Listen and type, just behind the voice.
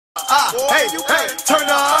Hey, hey, turn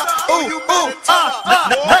up. Ooh, ooh,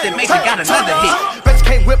 Nothing makes it got another hit. Bitch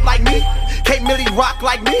can't whip like me. Can't Millie rock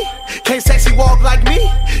like me. Can't sexy walk like me.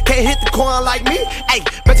 Can't hit the corn like me. Hey,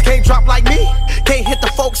 bitch can't drop like me. Can't hit the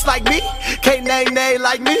folks like me. Can't nay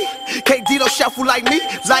like me. Can't Dito shuffle like me.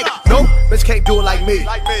 Like, no, bitch can't do it like me.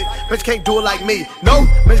 Bitch can't do it like me. No,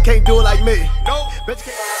 bitch can't do it like me. No, bitch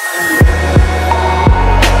can't.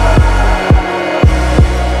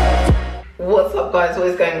 What's up guys, what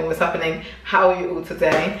is going on, what's happening, how are you all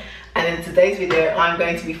today? And in today's video I'm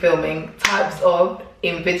going to be filming types of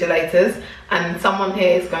invigilators, and someone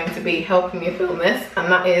here is going to be helping me film this,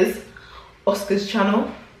 and that is Oscar's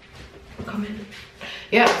channel. Come in.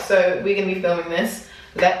 Yeah, so we're going to be filming this.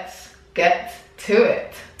 Let's get to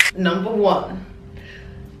it. Number one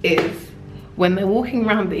is when they're walking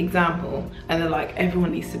around the example and they're like,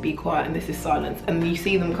 everyone needs to be quiet and this is silence, and you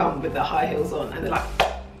see them come with their high heels on and they're like,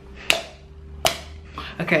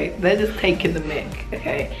 okay, they're just taking the mic,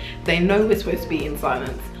 okay? They know we're supposed to be in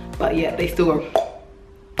silence, but yet they still go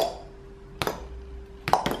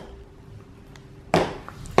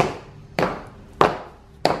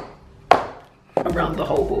around the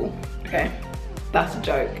whole ball, okay? That's a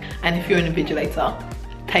joke. And if you're an invigilator,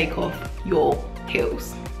 take off your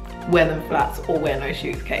heels. Wear them flats or wear no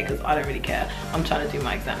shoes, okay? Because I don't really care. I'm trying to do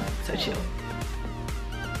my exam, so chill.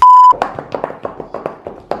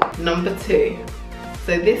 Number two.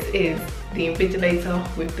 So this is the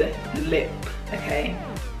invigilator with the lip, okay?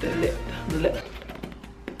 The lip.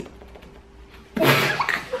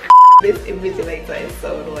 This invigilator is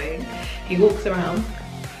so annoying. He walks around,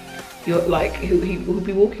 you're like, he'll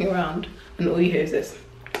be walking around and all you hear is this.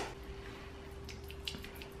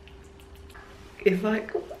 It's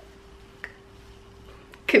like,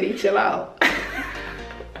 can you chill out?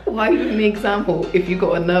 Why are you giving me an example if you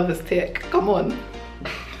got a nervous tick? Come on.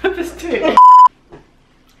 Nervous tick.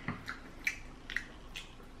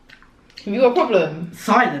 Have you got a problem?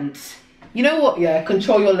 Silence. You know what, yeah,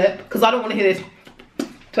 control your lip, because I don't want to hear this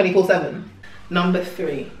 24/7. Number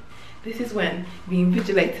three. This is when the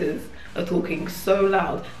invigilators are talking so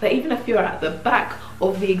loud that even if you're at the back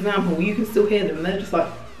of the example, you can still hear them, and they're just like,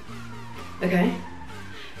 okay,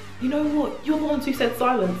 you know what, you're the ones who said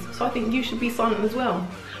silence, so I think you should be silent as well.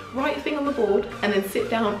 Write your thing on the board and then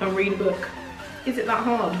sit down and read a book. Is it that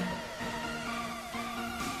hard?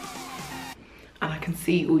 And I can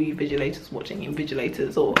see all you invigilators watching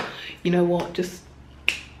invigilators, or you know what, just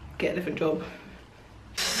get a different job.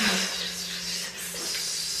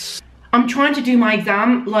 I'm trying to do my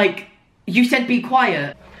exam, like, you said be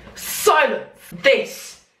quiet. Silence!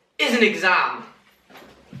 This is an exam.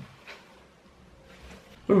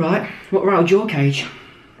 Alright, what rattled your cage?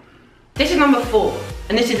 This is number 4,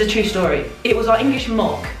 and this is a true story. It was our English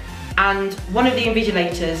mock, and one of the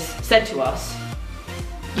invigilators said to us,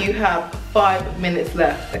 you have 5 minutes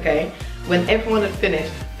left, okay? When everyone had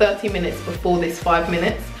finished 30 minutes before this 5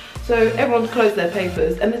 minutes, so everyone closed their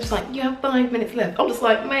papers and they're just like, you have 5 minutes left. I'm just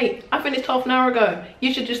like, mate, I finished half an hour ago.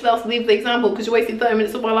 You should just let us leave the example because you're wasting 30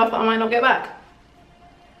 minutes of my life that I might not get back.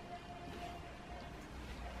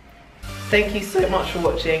 Thank you so much for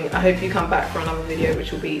watching. I hope you come back for another video,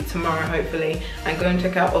 which will be tomorrow hopefully, and go and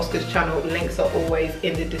check out Oscar's channel. Links are always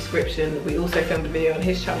in the description. We also filmed a video on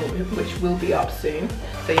his channel which will be up soon,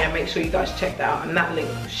 so yeah, make sure you guys check that out, and that link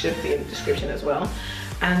should be in the description as well.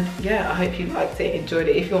 And yeah, I hope you liked it, enjoyed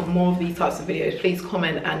it. If you want more of these types of videos, please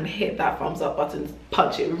comment and hit that thumbs up button,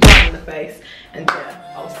 punch it right in the face, and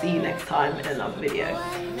yeah, I'll see you next time in another video.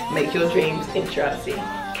 Make your dreams into reality.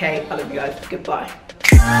 Okay, I love you guys, goodbye.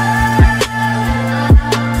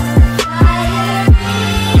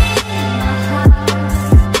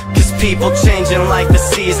 People changing like the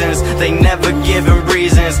seasons, they never giving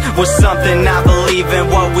reasons. Was something I believe in,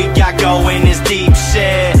 what we got going is deep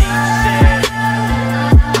shit.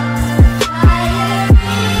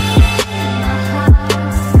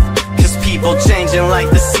 Cause people changing like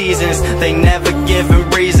the seasons, they never giving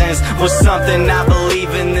reasons. Was something I believe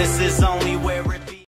in, this is only